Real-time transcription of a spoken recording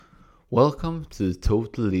Welcome to the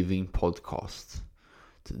Total Living Podcast.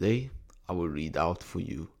 Today I will read out for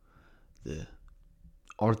you the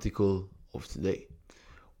article of today.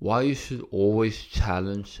 Why you should always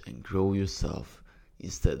challenge and grow yourself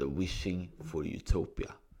instead of wishing for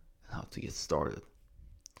utopia, and how to get started.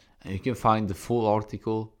 And you can find the full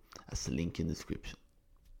article as a link in the description.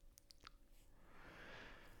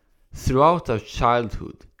 Throughout our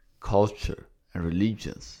childhood, culture and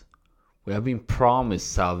religions, we have been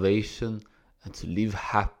promised salvation and to live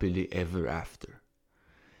happily ever after.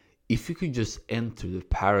 If you could just enter the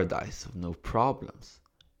paradise of no problems,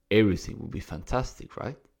 everything would be fantastic,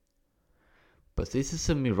 right? But this is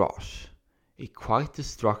a mirage, a quite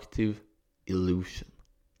destructive illusion.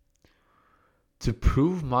 To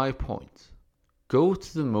prove my point, go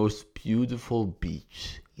to the most beautiful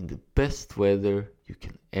beach in the best weather you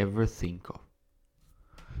can ever think of.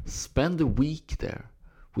 Spend a week there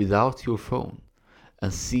without your phone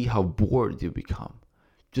and see how bored you become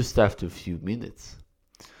just after a few minutes.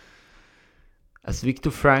 As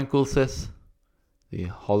Viktor Frankl says, the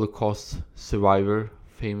Holocaust survivor,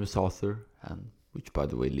 famous author, and which by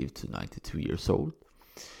the way lived to 92 years old,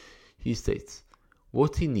 he states,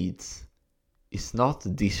 what he needs is not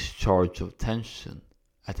the discharge of tension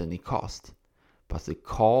at any cost, but the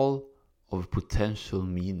call of potential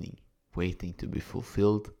meaning waiting to be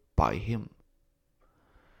fulfilled by him.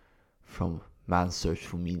 From Man's Search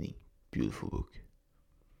for Meaning, beautiful book.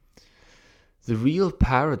 The real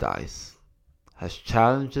paradise has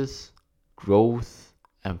challenges, growth,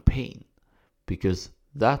 and pain, because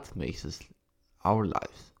that makes our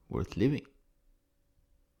lives worth living.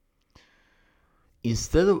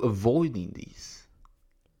 Instead of avoiding these,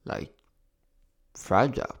 like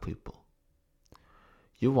fragile people,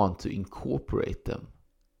 you want to incorporate them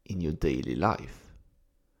in your daily life.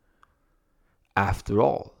 After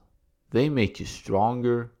all, they make you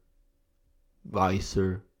stronger,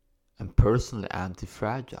 wiser, and personally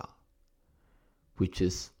anti-fragile, which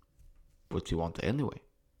is what you want anyway.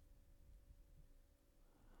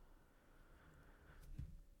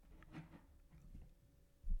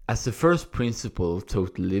 As the first principle of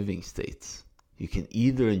total living states, you can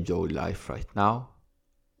either enjoy life right now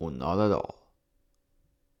or not at all.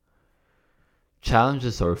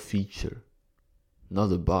 Challenges are a feature,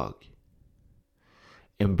 not a bug.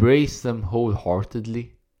 Embrace them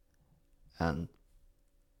wholeheartedly, and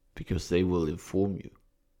because they will inform you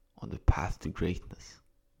on the path to greatness.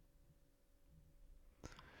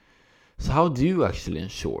 So how do you actually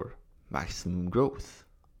ensure maximum growth?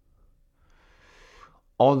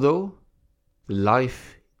 Although the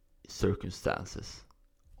life circumstances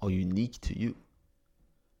are unique to you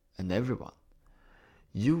and everyone,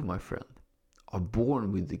 you, my friend, are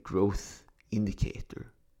born with the growth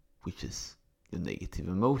indicator, which is your negative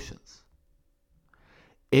emotions.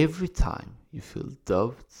 Every time you feel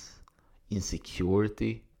doubts,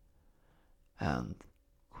 insecurity, and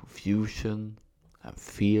confusion, and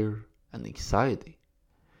fear, and anxiety,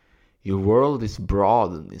 your world is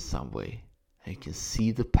broadened in some way, and you can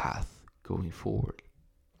see the path going forward.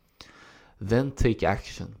 Then take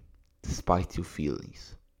action despite your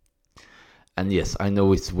feelings. And yes, I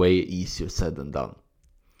know it's way easier said than done.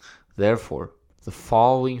 Therefore, the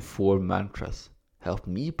following 4 mantras help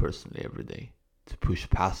me personally every day to push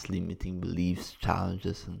past limiting beliefs,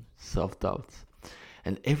 challenges, and self-doubts.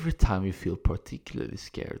 And every time you feel particularly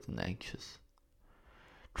scared and anxious,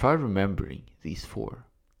 try remembering these 4.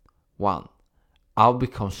 1. I'll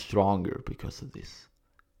become stronger because of this.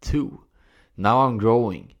 2. Now I'm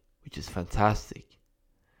growing, which is fantastic.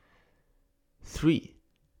 3.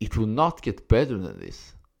 It will not get better than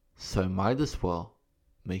this, so I might as well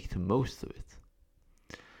make the most of it.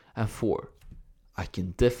 And 4. I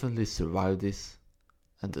can definitely survive this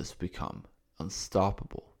and thus become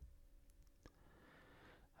unstoppable.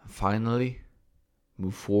 And finally,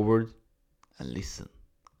 move forward and listen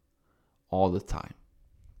all the time.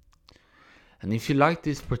 And if you like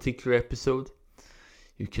this particular episode,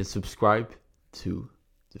 you can subscribe to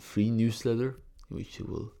the free newsletter, in which you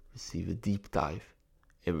will receive a deep dive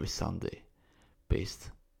every Sunday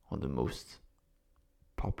based on the most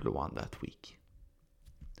popular one that week.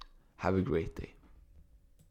 Have a great day.